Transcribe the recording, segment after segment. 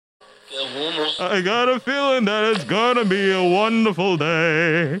I got a feeling that it's gonna be a wonderful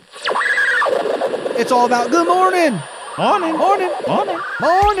day. It's all about good morning. Morning. Morning. Morning.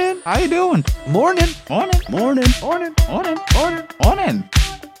 Morning. How you doing? Morning. Morning. Morning. Morning. Morning. Morning. Morning.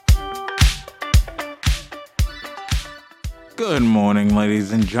 Good morning,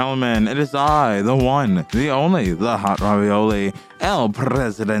 ladies and gentlemen. It is I, the one, the only, the hot ravioli, El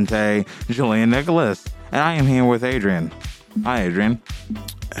Presidente, Julian Nicholas. And I am here with Adrian. Hi, Adrian.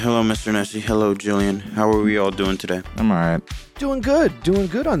 Hello, Mr. Nessie. Hello, Julian. How are we all doing today? I'm all right. Doing good. Doing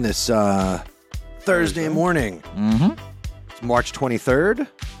good on this Thursday morning. Mm-hmm. It's March 23rd,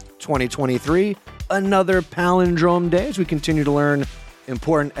 2023. Another palindrome day as we continue to learn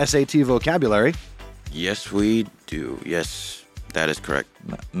important SAT vocabulary. Yes, we do. Yes, that is correct.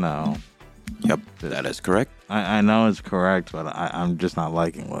 No. Yep, that is correct. I know it's correct, but I'm just not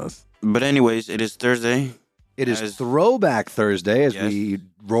liking this. But anyways, it is Thursday. It is Throwback Thursday as we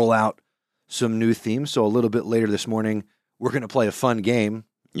roll out some new themes. So a little bit later this morning, we're going to play a fun game.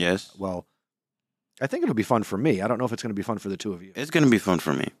 Yes. Well, I think it'll be fun for me. I don't know if it's going to be fun for the two of you. It's going to be fun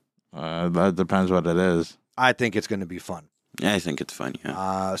for me. That depends what it is. I think it's going to be fun. Yeah, I think it's fun,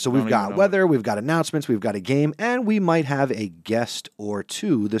 yeah. So we've got weather, we've got announcements, we've got a game, and we might have a guest or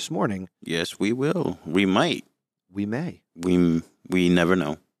two this morning. Yes, we will. We might. We may. We never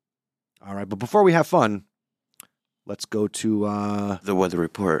know. All right, but before we have fun, let's go to the weather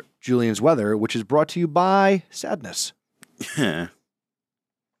report. Julian's weather, which is brought to you by Sadness. Yeah.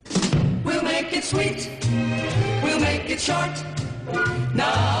 We'll make it sweet. We'll make it short.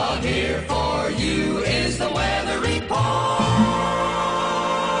 Now here for you is the weather report.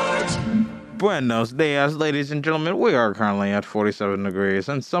 Buenos dias, ladies and gentlemen. We are currently at 47 degrees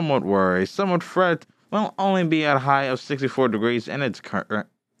and somewhat worry, somewhat fret. Will only be at a high of 64 degrees and it's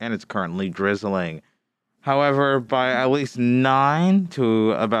currently drizzling. However, by at least 9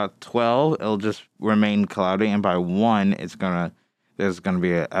 to about 12, it'll just remain cloudy, and by 1, there's gonna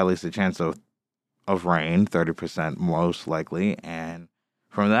be at least a chance of rain, 30% most likely, and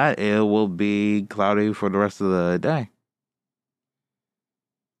from that, it will be cloudy for the rest of the day.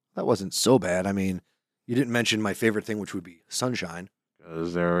 That wasn't so bad. I mean, you didn't mention my favorite thing, which would be sunshine.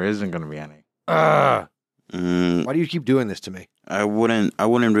 Because there isn't going to be any. Why do you keep doing this to me? I wouldn't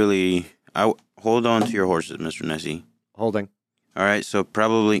really... hold on to your horses, Mr. Nessie. Holding. All right, so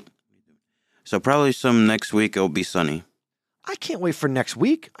probably some next week it'll be sunny. I can't wait for next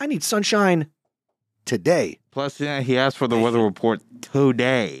week. I need sunshine today. Plus, yeah, he asked for the weather report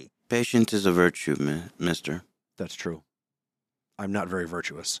today. Patience is a virtue, mister. That's true. I'm not very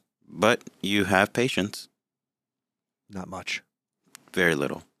virtuous. But you have patience. Not much. Very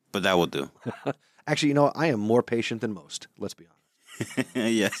little. But that will do. Actually, you know, I am more patient than most. Let's be honest.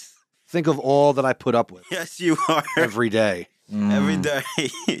 Yes. Think of all that I put up with. Yes, you are. Every day. Every day.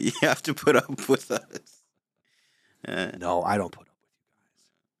 You have to put up with us. No, I don't put up with you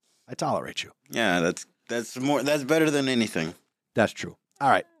guys. I tolerate you. Yeah, that's better than anything. That's true. All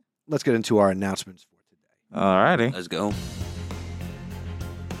right. Let's get into our announcements for today. All righty. Let's go.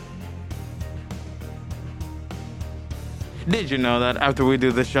 Did you know that after we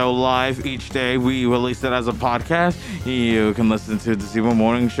do the show live each day, we release it as a podcast? You can listen to the Zebra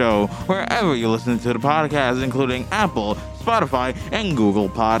Morning Show wherever you listen to the podcast, including Apple, Spotify, and Google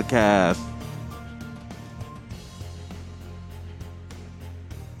Podcasts.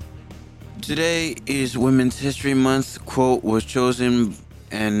 Today is Women's History Month. Quote was chosen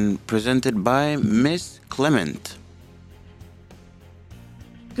and presented by Miss Clement.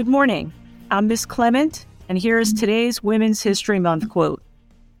 Good morning. I'm Miss Clement, and here is today's Women's History Month quote.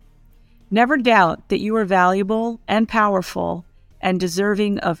 Never doubt that you are valuable and powerful and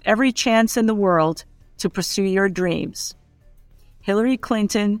deserving of every chance in the world to pursue your dreams. Hillary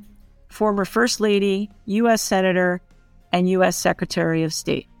Clinton, former First Lady, U.S. Senator, and U.S. Secretary of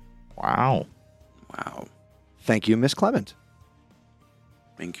State. Wow. Wow. Thank you, Miss Clement.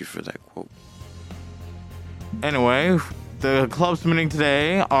 Thank you for that quote. Anyway, the clubs meeting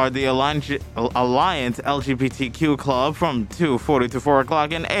today are the Alliance LGBTQ Club from 2:40 to 4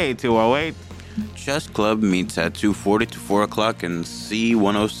 o'clock in A208. Chess Club meets at 2:40 to 4 o'clock in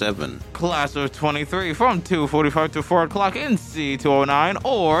C107. Class of 23 from 2:45 to 4 o'clock in C209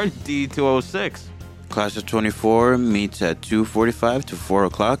 or D206. Class of 24 meets at 2:45 to 4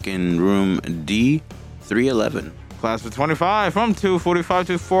 o'clock in room D311. Class of 25 from 2:45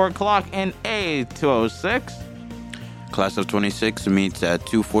 to 4 o'clock in A206. Class of 26 meets at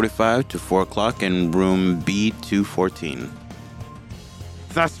 2:45 to 4 o'clock in room B214.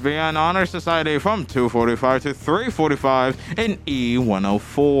 Thespian Honor Society from 2:45 to 3:45 in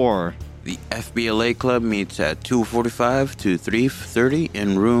E104. The FBLA Club meets at 2:45 to 3:30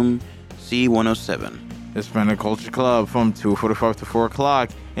 in room C107. Hispanic Culture Club from 2:45 to 4 o'clock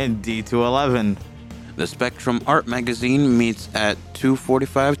in D211. The Spectrum Art Magazine meets at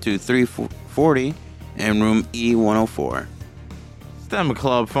 2:45 to 3:40 in room E104. STEM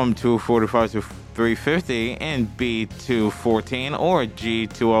Club from 2:45 to 3:50 in B214 or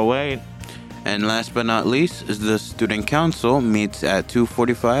G208. And last but not least, is the Student Council meets at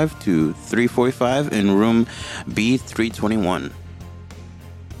 2:45 to 3:45 in room B321.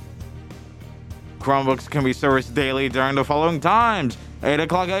 Chromebooks can be serviced daily during the following times: 8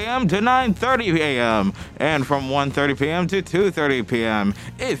 o'clock a.m. to 9:30 a.m. and from 1:30 p.m. to 2:30 p.m.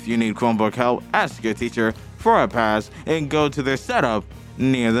 If you need Chromebook help, ask your teacher for a pass and go to their setup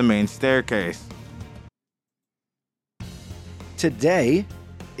near the main staircase. Today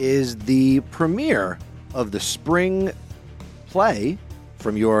is the premiere of the spring play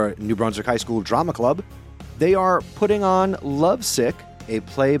from your New Brunswick High School Drama Club. They are putting on Lovesick, a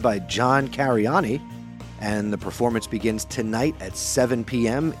play by John Cariani, and the performance begins tonight at 7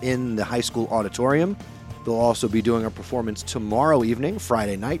 p.m. in the high school auditorium. They'll also be doing a performance tomorrow evening,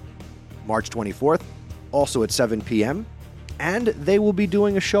 Friday night, March 24th, also at 7 p.m. And they will be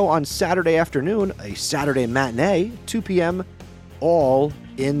doing a show on Saturday afternoon, a Saturday matinee, 2 p.m., all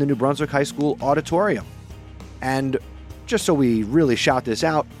in the New Brunswick High School auditorium. And just so we really shout this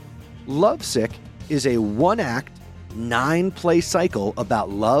out, Lovesick is a one-act, 9-play cycle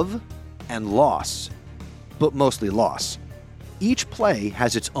about love and loss, but mostly loss. Each play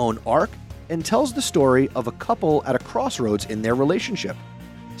has its own arc and tells the story of a couple at a crossroads in their relationship.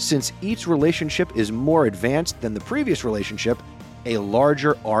 Since each relationship is more advanced than the previous relationship, a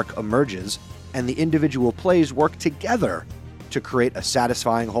larger arc emerges, and the individual plays work together to create a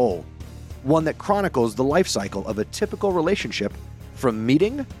satisfying whole, one that chronicles the life cycle of a typical relationship from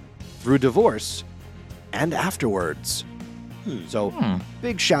meeting through divorce and afterwards. So,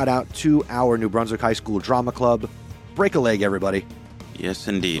 big shout out to our New Brunswick High School Drama Club. Break a leg, everybody. Yes,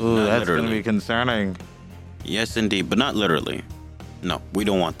 indeed. Ooh, Not that's going to literally. be concerning. Yes, indeed, but not literally. No, we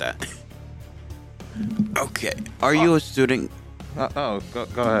don't want that. Okay. Are you a student? Go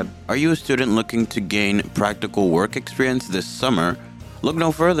ahead. Are you a student looking to gain practical work experience this summer? Look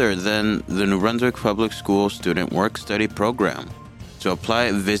no further than the New Brunswick Public School Student Work Study Program. To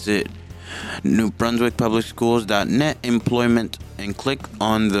apply, visit newbrunswickpublicschools.net employment and click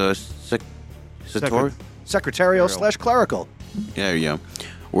on the Secretarial/clerical. There you go.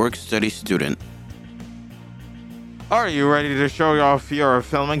 Work study student. Are you ready to show off your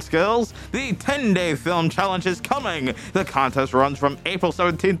filming skills? The 10-day film challenge is coming. The contest runs from April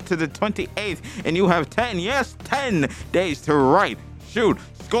 17th to the 28th, and you have 10 days to write, shoot,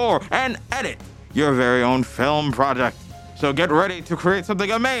 score, and edit your very own film project. So get ready to create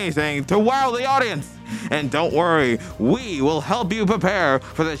something amazing to wow the audience. And don't worry, we will help you prepare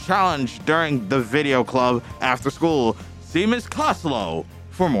for the challenge during the video club after school. See Ms. Koslow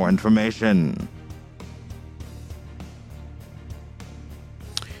for more information.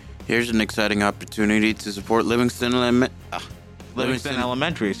 Here's an exciting opportunity to support Livingston Elementary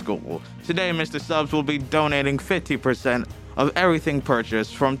School. Today, Mr. Subs will be donating 50% of everything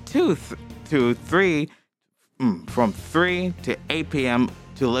purchased from 3 to 8 p.m.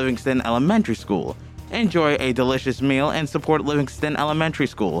 to Livingston Elementary School. Enjoy a delicious meal and support Livingston Elementary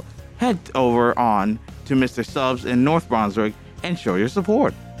School. Head over on to Mr. Subs in North Brunswick and show your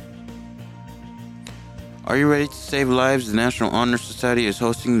support. Are you ready to save lives? The National Honor Society is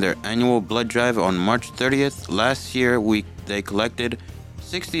hosting their annual blood drive on March 30th. Last year, they collected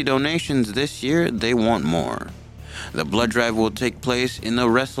 60 donations. This year, they want more. The blood drive will take place in the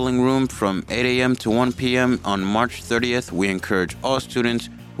wrestling room from 8 a.m. to 1 p.m. on March 30th. We encourage all students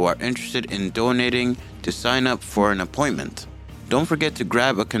who are interested in donating to sign up for an appointment. Don't forget to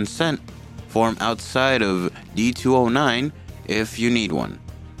grab a consent form outside of D209 if you need one.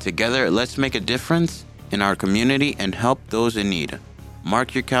 Together, let's make a difference in our community and help those in need.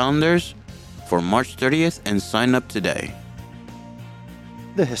 Mark your calendars for March 30th and sign up today.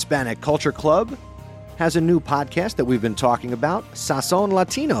 The Hispanic Culture Club has a new podcast that we've been talking about, Sazon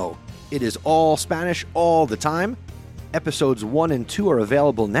Latino. It is all Spanish all the time. Episodes 1 and 2 are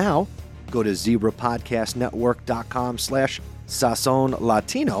available now. Go to zebrapodcastnetwork.com/Sazon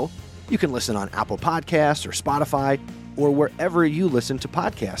Latino. You can listen on Apple Podcasts or Spotify or wherever you listen to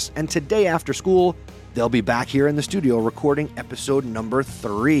podcasts. And today after school, they'll be back here in the studio recording episode number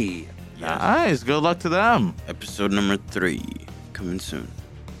 3. Nice. Good luck to them. Episode number 3 coming soon.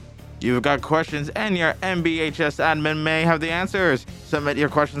 You've got questions and your MBHS admin may have the answers. Submit your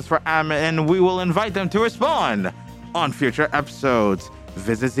questions for admin and we will invite them to respond on future episodes.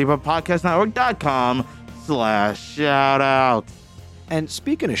 Visit zebrapodcastnetwork.com/shoutout. And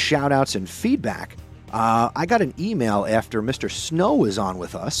speaking of shout-outs and feedback, I got an email after Mr. Snow was on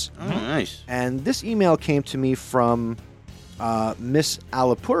with us. Oh, nice. And this email came to me from Miss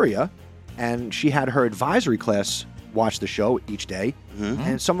Alapuria, and she had her advisory class watch the show each day,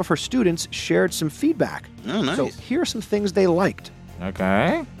 and some of her students shared some feedback. Oh, nice. So here are some things they liked.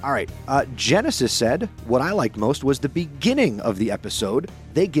 Okay. All right. Genesis said, what I liked most was the beginning of the episode.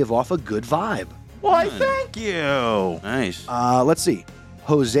 They give off a good vibe. Why, thank you. Nice. Let's see.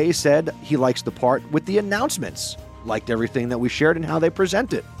 Jose said he likes the part with the announcements. Liked everything that we shared and how they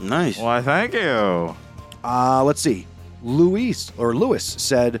present it. Nice. Why, thank you. Let's see. Lewis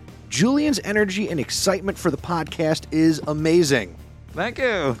said, Julian's energy and excitement for the podcast is amazing. Thank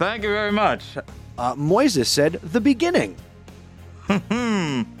you. Thank you very much. Moises said, the beginning.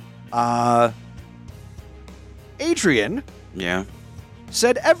 Adrian Yeah.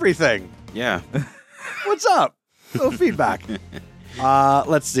 said everything. Yeah. What's up? Little feedback.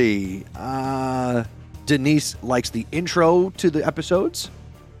 Let's see. Denise likes the intro to the episodes.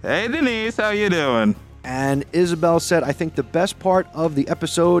 Hey, Denise, how you doing? And Isabel said, I think the best part of the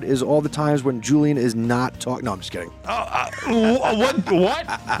episode is all the times when Julian is not talking. No, I'm just kidding. What?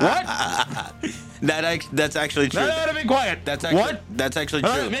 That's actually true. No, be quiet. That's actually What? That's actually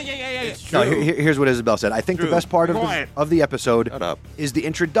true. Yeah. It's true. No, here's what Isabel said. I think the True. best part Quiet. of the episode Shut up. is the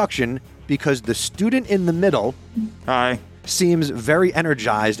introduction because the student in the middle Hi. seems very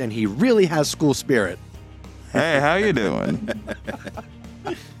energized and he really has school spirit. Hey, how you doing?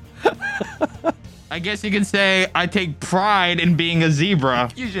 I guess you can say I take pride in being a zebra.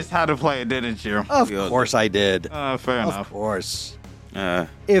 You just had to play it, didn't you? Of Yeah. course I did. Fair Of enough. course. Uh,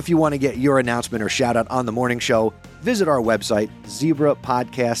 If you want to get your announcement or shout out on the morning show, visit our website,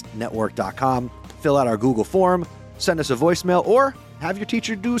 zebrapodcastnetwork.com. Fill out our Google form, send us a voicemail, or have your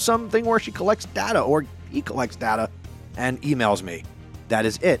teacher do something where she collects data or he collects data and emails me. That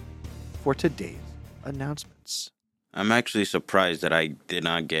is it for today's announcements. I'm actually surprised that I did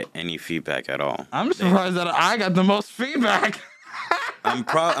not get any feedback at all. I'm surprised that I got the most feedback.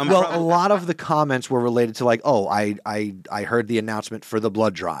 Well, a lot of the comments were related to like, oh, I heard the announcement for the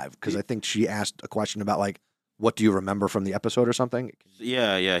blood drive because I think she asked a question about like, what do you remember from the episode or something?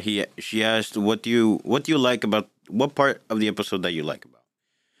 Yeah. She asked, what do you like about what part of the episode that you like about?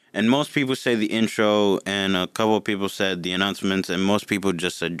 And most people say the intro, and a couple of people said the announcements, and most people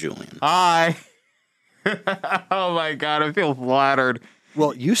just said Julian. Hi. Oh my God, I feel flattered.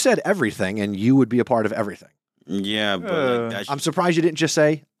 Well, you said everything, and you would be a part of everything. Yeah, but like, that's I'm surprised you didn't just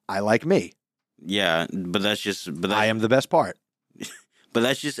say, I like me. yeah, but that's I am the best part. But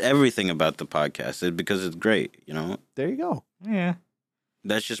that's just everything about the podcast because it's great. You know, There you go. Yeah.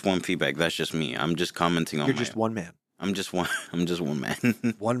 that's just one feedback. That's just me. I'm just commenting on. You're just one man. I'm just one. I'm just one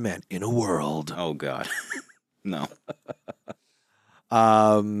man. One man in a world. Oh God, no.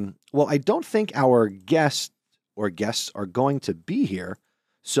 Well, I don't think our guests are going to be here.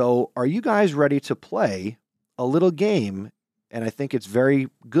 So are you guys ready to play a little game? And I think it's very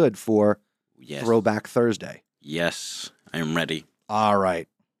good for Yes. Throwback Thursday. Yes, I am ready. All right,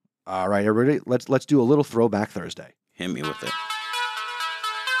 everybody. Let's do a little Throwback Thursday. Hit me with it.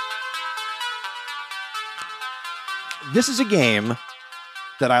 This is a game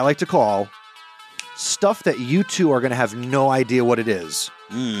that I like to call stuff that you two are going to have no idea what it is.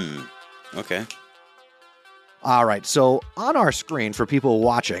 Okay. All right, so on our screen for people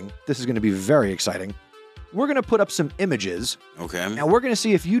watching, this is going to be very exciting. We're going to put up some images, Okay. and we're going to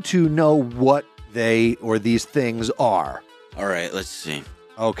see if you two know what they or these things are. All right. Let's see.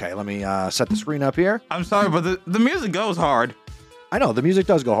 Okay, let me set the screen up here. I'm sorry, but the music goes hard. I know, the music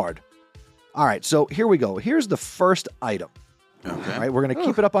does go hard. All right, so here we go. Here's the first item. Okay. All right, we're going to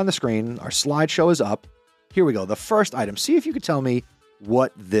keep it up on the screen. Our slideshow is up. Here we go. The first item. See if you can tell me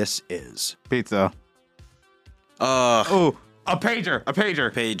what this is. Pizza. Oh, a pager.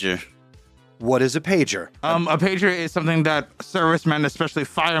 Pager. What is a pager? A pager is something that servicemen, especially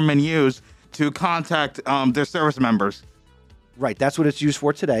firemen, use to contact their service members. Right, that's what it's used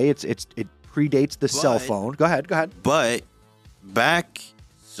for today. It predates the cell But- phone. Go ahead. But back,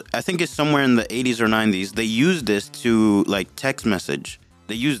 I think it's somewhere in the 80s or 90s, they used this to like text message.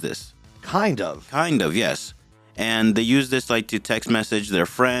 They use this. Kind of. Kind of, yes. And they use this like to text message their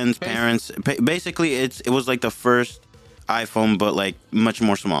friends, parents. Basically, it was like the first iPhone, but like much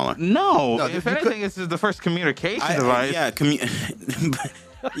more smaller. No, you if could- anything, this is the first communication device.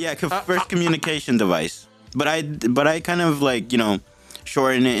 First communication device. But I kind of like,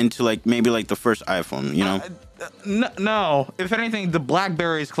 shorten it into like maybe like the first iPhone, No, if anything, the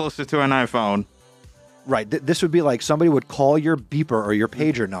BlackBerry is closer to an iPhone. Right. This would be like somebody would call your beeper or your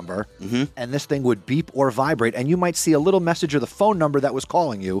pager number, and this thing would beep or vibrate, and you might see a little message of the phone number that was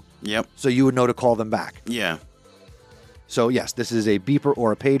calling you. Yep. So you would know to call them back. Yeah. So, yes, this is a beeper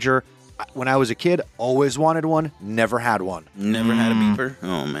or a pager. When I was a kid, always wanted one, never had one. Never had a beeper?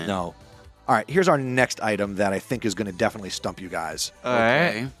 Oh, man. No. All right, here's our next item that I think is going to definitely stump you guys. All right.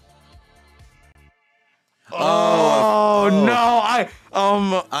 Okay. Oh no!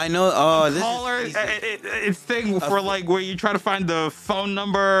 I know. Oh, this Caller, is easy. it's thing for like where you try to find the phone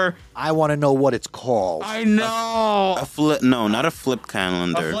number. I want to know what it's called. I know. A flip. No, not a flip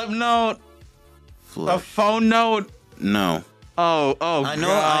calendar. A flip note. Flip. A phone note. No. Oh, I know.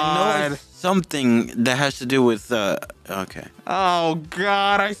 God. It's something that has to do with. Okay. Oh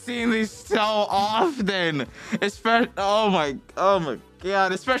God! I've seen these so often. Especially, oh my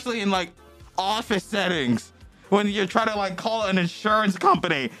God! Especially in like office settings when you're trying to like call an insurance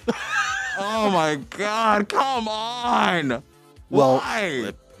company. Oh my God! Come on. Well,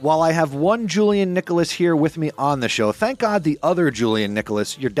 Why? while I have one Julian Nicholas here with me on the show, thank God the other Julian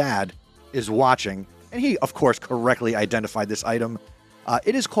Nicholas, your dad, is watching. And he, of course, correctly identified this item.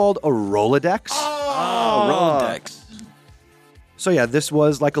 It is called a Rolodex. Oh, Rolodex. So, yeah, this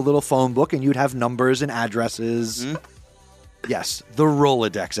was like a little phone book, and you'd have numbers and addresses. Yes, the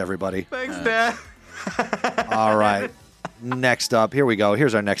Rolodex, everybody. Thanks, Dad. All right. Next up, here we go.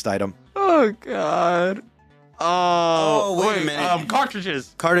 Here's our next item. Oh God. Oh, wait a minute.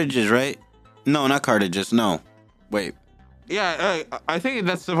 Cartridges. Cartridges, right? No, not cartridges. No. Wait. Yeah, I think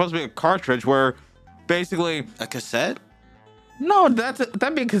that's supposed to be a cartridge where basically. A cassette? No,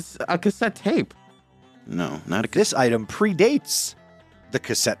 that'd be a cassette tape. No, not a cassette. This item predates the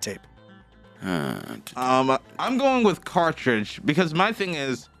cassette tape. I'm going with cartridge because my thing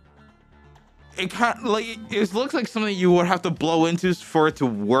is, it looks like something you would have to blow into for it to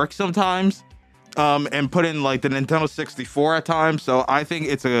work sometimes, and put in like the Nintendo 64 at times. So I think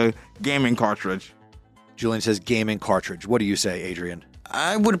it's a gaming cartridge. Julian says gaming cartridge. What do you say, Adrian?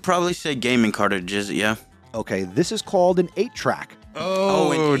 I would probably say gaming cartridges, yeah. Okay, this is called an 8-track.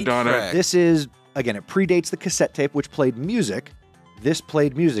 Oh, an darn it. 8-track. This is, again, it predates the cassette tape, which played music. This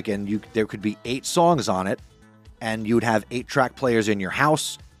played music, and there could be 8 songs on it, and you would have 8-track players in your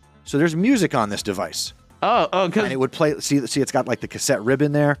house. So there's music on this device. Oh, because And it would play, see, it's got like the cassette rib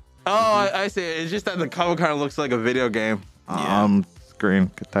in there. I see. It's just that the cover kind of looks like a video game. Yeah. Screen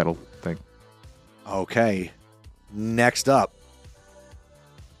title thing. Okay, next up.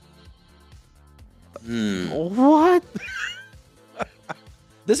 What?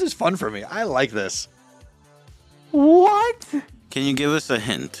 This is fun for me. I like this. What? Can you give us a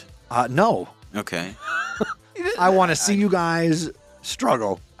hint? No. Okay. I want to see you guys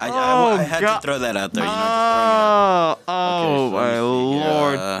struggle. I had God. to throw that out there. You know, just Oh, throwing it out. my Okay, so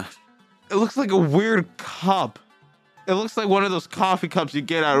Lord. It looks like a weird cup. It looks like one of those coffee cups you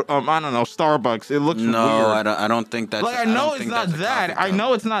get at, I don't know, Starbucks. It looks no, weird. I don't think that's. Like, I know don't it's think not that's a that. coffee I cup.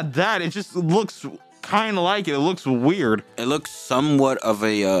 know it's not that. It just looks kind of like it. It looks weird. It looks somewhat of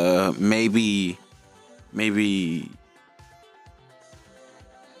a maybe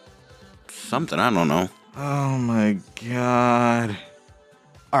something. I don't know. Oh, my God.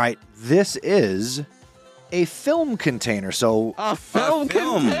 All right, this is a film container. So, A film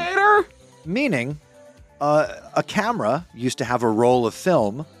film. container? meaning a camera used to have a roll of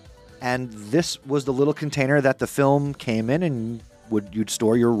film, and this was the little container that the film came in, and you'd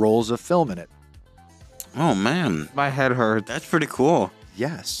store your rolls of film in it. Oh man, My head hurts. that's pretty cool.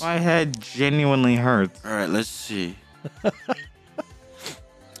 Yes. My head genuinely hurts. All right, let's see.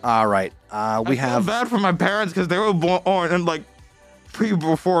 All right. We I have. feel bad for my parents because they were born and like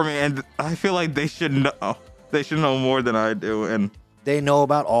before me, and I feel like they should know. They should know more than I do. And They know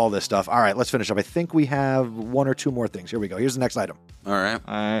about all this stuff. All right, let's finish up. I think we have one or two more things. Here we go. Here's the next item. All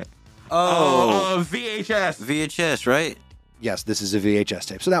right. oh, VHS. VHS, right? Yes, this is a VHS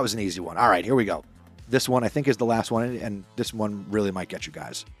tape. So that was an easy one. All right, here we go. This one I think is the last one, and this one really might get you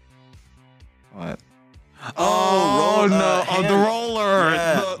guys. What? Oh, no! hand- The roller,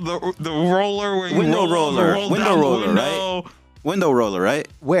 Yeah. the roller where you Window roll the roller. roll Window down the roller, window. Window roller, right?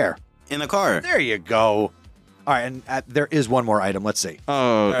 Where? In the car. There you go. All right, and there is one more item. Let's see.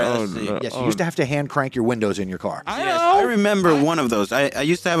 Oh, right, let's see. no. Yes, you used to have to hand crank your windows in your car. I Yes, know. I remember one of those. I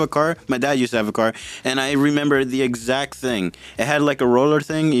used to have a car. My dad used to have a car, and I remember the exact thing. It had like a roller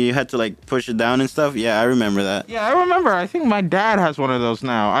thing. You had to like push it down and stuff. Yeah, I remember that. Yeah, I remember. I think my dad has one of those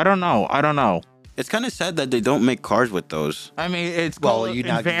now. I don't know. It's kind of sad that they don't make cars with those. I mean, it's Well, called you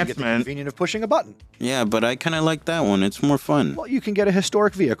now get the advancement. convenience of pushing a button. Yeah, but I kind of like that one. It's more fun. Well, you can get a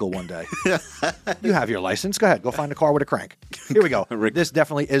historic vehicle one day. You have your license. Go ahead. Go find a car with a crank. Here we go. This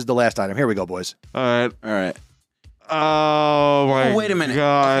definitely is the last item. Here we go, boys. All right. All right. Oh my. Oh, wait a minute.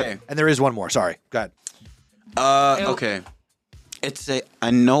 God. Okay. And there is one more. Sorry. Go ahead. Okay. It's a. I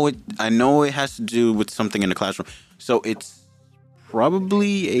know it has to do with something in the classroom. So it's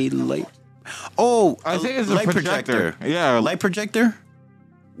probably a light. Oh, I think it's a light projector. Yeah, light projector.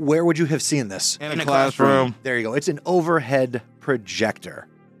 Where would you have seen this? in in a a classroom. classroom. There you go. It's an overhead projector.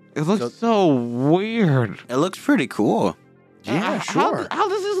 It looks so weird. It looks pretty cool. Yeah, sure. How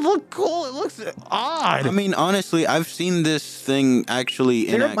does this look cool? It looks odd. I mean, honestly, I've seen this thing actually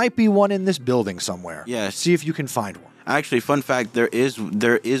in. There might be one in this building somewhere. Yes. See if you can find one. Actually, fun fact: there is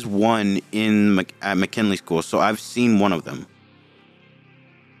one at McKinley School. So I've seen one of them.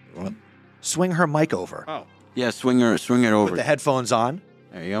 Swing her mic over. Oh. Yeah, swing it over. Put the headphones on.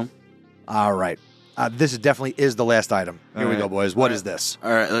 There you go. All right. This definitely is the last item. Here we All go, right. boys. What is this?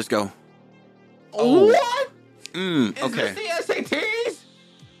 All right, let's go. What? Okay. Is this the SATs?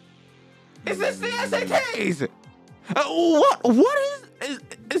 Is this the SATs? What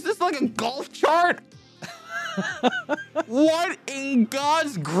is this like a golf chart? What in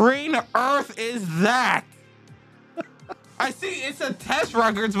God's green earth is that? I see it's a test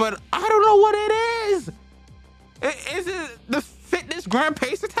records, but I don't know what it is. Is it the fitness grand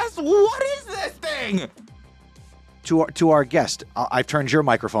pacer test? What is this thing? To our guest, I've turned your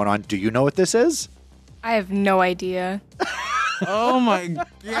microphone on. Do you know what this is? I have no idea. Oh my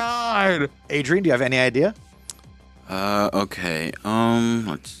God. Adrian, do you have any idea? Okay.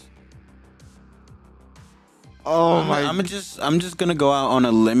 Let's. Oh my. I'm just gonna go out on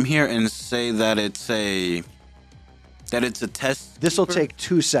a limb here and say that it's a test. This will take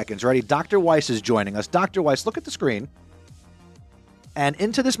 2 seconds. Ready? Dr. Weiss is joining us. Dr. Weiss, look at the screen. And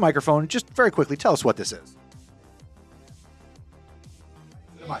into this microphone, just very quickly, tell us what this is.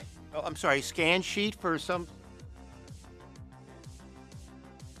 Oh, I'm sorry, scan sheet for some.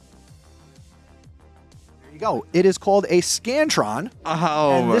 There you go. It is called a Scantron.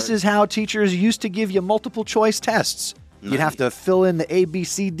 Oh And my. this is how teachers used to give you multiple choice tests. You'd have to fill in the A, B,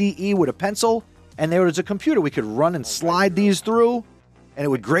 C, D, E with a pencil, and there was a computer we could run and slide these through, and it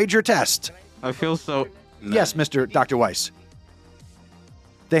would grade your test. I feel so. Yes, Mr. Dr. Weiss.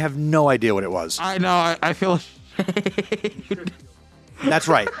 They have no idea what it was. I know. I feel. That's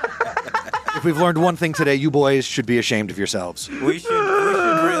right. If we've learned one thing today, you boys should be ashamed of yourselves. We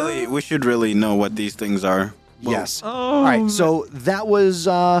should really know what these things are. Well, Yes. All right, so that was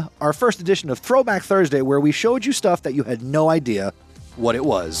our first edition of Throwback Thursday, where we showed you stuff that you had no idea what it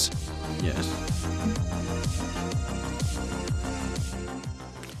was. Yes.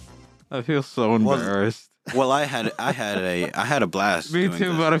 I feel so embarrassed. Well, I had a blast. Me doing too,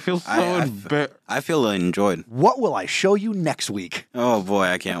 this. but I feel so embarrassed. I feel enjoyed. What will I show you next week? Oh boy,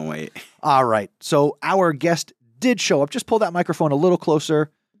 I can't wait. All right, so our guest did show up. Just pull that microphone a little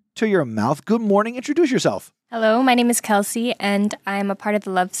closer to your mouth. Good morning. Introduce yourself. Hello, my name is Kelsey, and I'm a part of the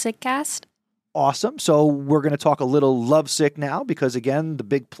Lovesick cast. Awesome. So we're going to talk a little Lovesick now because, again, the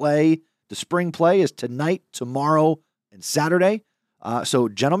big play, the spring play is tonight, tomorrow, and Saturday. So,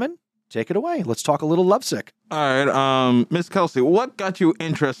 gentlemen, take it away. Let's talk a little Lovesick. All right, Miss Kelsey, what got you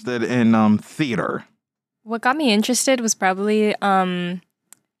interested in theater? What got me interested was probably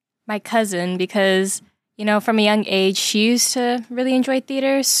my cousin because, you know, from a young age, she used to really enjoy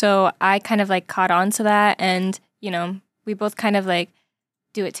theater. So I kind of like caught on to that. And, you know, we both kind of like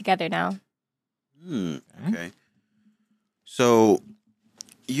do it together now. Okay. So,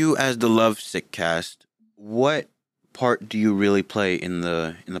 you as the Lovesick cast, what part do you really play in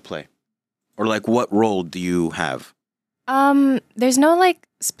the play? Or like what role do you have? There's no like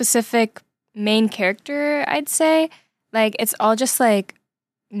specific main character, I'd say. Like it's all just like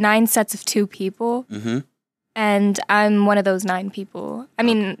 9 sets of 2 people. Mm-hmm. And I'm one of those 9 people. I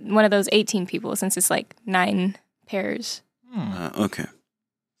mean, one of those 18 people since it's like 9 pairs. Okay.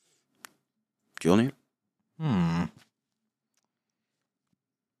 Julian?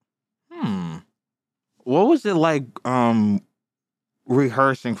 What was it like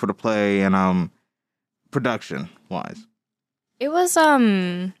rehearsing for the play and production wise? It was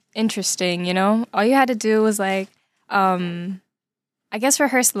interesting, you know? All you had to do was like I guess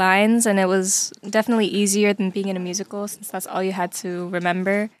rehearse lines, and it was definitely easier than being in a musical since that's all you had to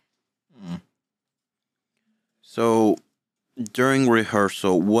remember. So, during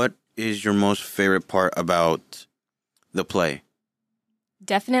rehearsal, what is your most favorite part about the play?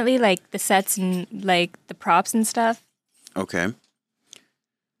 Definitely like the sets and like the props and stuff. Okay.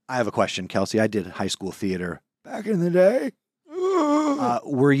 I have a question, Kelsey. I did high school theater back in the day.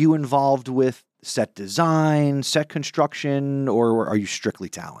 Were you involved with set design, set construction, or are you strictly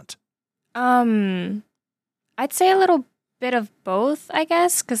talent? I'd say a little bit of both, I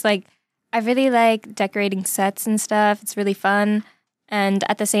guess, because like I really like decorating sets and stuff. It's really fun, and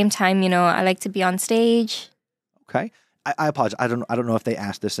at the same time, I like to be on stage. Okay. I apologize. I don't know if they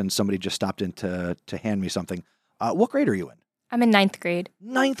asked this and somebody just stopped in to hand me something. What grade are you in? I'm in 9th grade.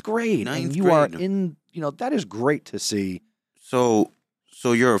 9th grade. Ninth and you grade. are in, that is great to see. So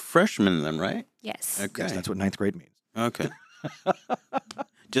you're a freshman then, right? Yes. Okay. Yes, that's what 9th grade means. Okay.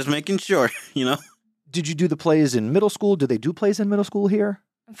 Just making sure, Did you do the plays in middle school? Do they do plays in middle school here?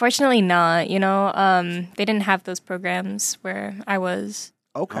 Unfortunately, not. They didn't have those programs where I was.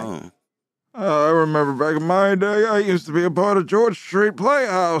 Okay. Oh. I remember back in my day, I used to be a part of George Street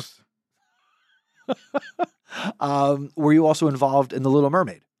Playhouse. Were you also involved in The Little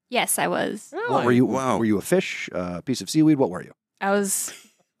Mermaid? Yes, I was. What were you? Wow. Were you a fish, a piece of seaweed? What were you? I was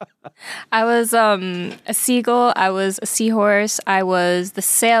a seagull. I was a seahorse. I was the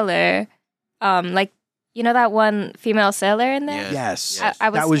sailor. That one female sailor in there? Yes. Yes. I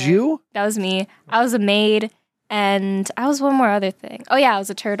was that was her. you? That was me. I was a maid, and I was one more other thing. Oh yeah, I was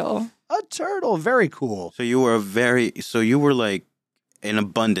a turtle. A turtle. Very cool. So you were like an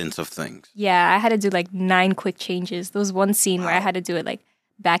abundance of things. Yeah, I had to do like 9 quick changes. There was one scene where I had to do it like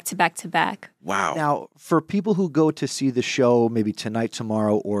back to back to back. Wow. Now, for people who go to see the show maybe tonight,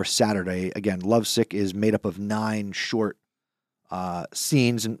 tomorrow, or Saturday, again, Lovesick is made up of 9 short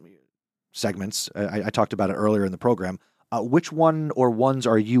scenes and segments. I talked about it earlier in the program. Which one or ones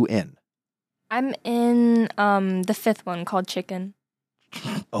are you in? I'm in the 5th one called Chicken.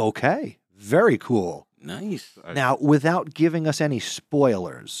 Okay. Very cool. Nice. Now, without giving us any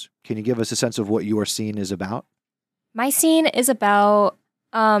spoilers, can you give us a sense of what your scene is about? My scene is about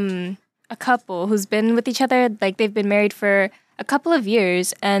a couple who's been with each other, like they've been married for a couple of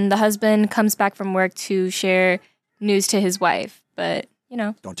years, and the husband comes back from work to share news to his wife. But,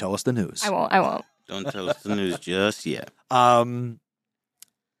 Don't tell us the news. I won't. Don't tell us the news just yet.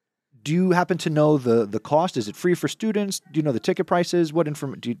 Do you happen to know the cost? Is it free for students? Do you know the ticket prices? What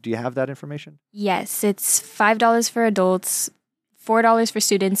do you have that information? Yes, it's $5 for adults, $4 for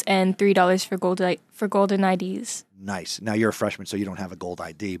students, and $3 for golden IDs. Nice. Now you're a freshman, so you don't have a gold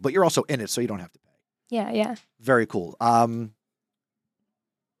ID, but you're also in it, so you don't have to pay. Yeah. Very cool.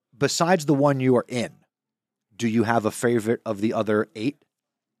 Besides the one you are in, do you have a favorite of the other 8?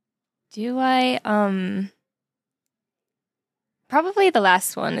 Do I? Probably the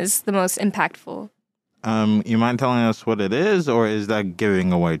last one is the most impactful. You mind telling us what it is, or is that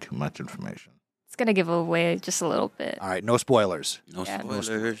giving away too much information? It's going to give away just a little bit. All right, no spoilers. No Yeah.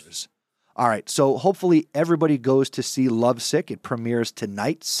 spoilers. All right, so hopefully everybody goes to see Lovesick. It premieres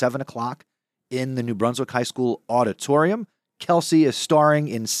tonight, 7 o'clock, in the New Brunswick High School auditorium. Kelsey is starring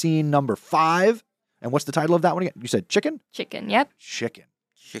in scene number 5. And what's the title of that one again? You said Chicken? Chicken, yep. Chicken.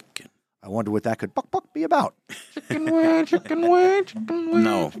 Chicken. I wonder what that could be about. Chicken wing, chicken wing, chicken wing.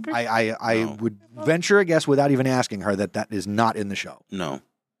 No. I No. would venture a guess without even asking her that is not in the show. No.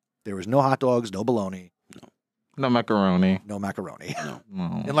 There was no hot dogs, no bologna, No macaroni. no macaroni. No.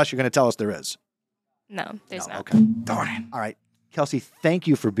 No. Unless you're going to tell us there is. No, there's No, not. okay. Darn it. All right. Kelsey, thank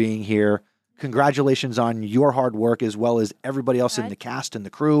you for being here. Congratulations on your hard work as well as everybody else in the cast and the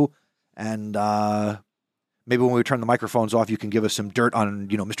crew. And maybe when we turn the microphones off, you can give us some dirt on,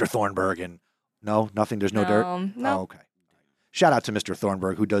 Mr. Thornburg. And no, nothing. There's no dirt. No. Oh, okay. Shout out to Mr.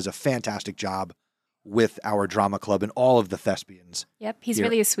 Thornburg, who does a fantastic job with our drama club and all of the thespians. Yep, he's Here.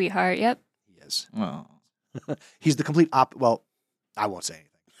 really a sweetheart. Yep. He is. Well, He's the complete well, I won't say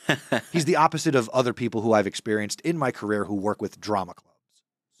anything. He's the opposite of other people who I've experienced in my career who work with drama clubs.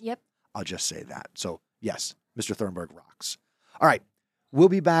 Yep. I'll just say that. So, yes, Mr. Thornburg rocks. All right. We'll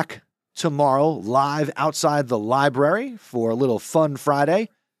be back tomorrow live outside the library for a little Fun Friday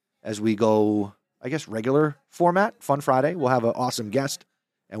as we go, I guess, regular format, Fun Friday. We'll have an awesome guest,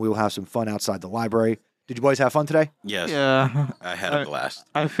 and we will have some fun outside the library. Did you boys have fun today? Yes. yeah. I had a blast.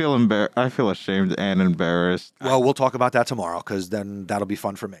 I feel I feel ashamed and embarrassed. Well, we'll talk about that tomorrow because then that'll be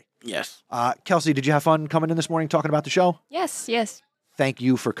fun for me. Yes. Kelsey, did you have fun coming in this morning talking about the show? Yes. Thank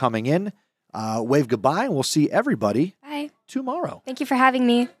you for coming in. Wave goodbye, and we'll see everybody Bye. tomorrow. Thank you for having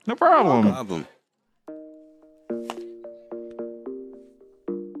me. No problem. Problem.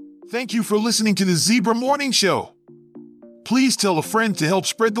 Thank you for listening to the Zebra Morning Show. Please tell a friend to help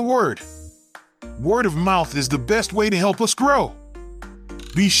spread the word. Word of mouth is the best way to help us grow.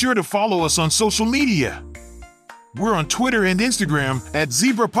 Be sure to follow us on social media. We're on Twitter and Instagram at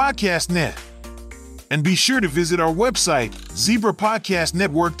Zebra Podcast Net. And be sure to visit our website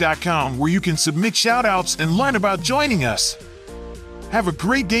ZebraPodcastNetwork.com, where you can submit shout-outs and learn about joining us. Have a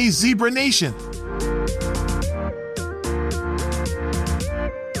great day, Zebra Nation.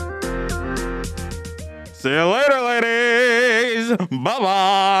 See you later, ladies.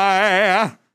 Bye-bye.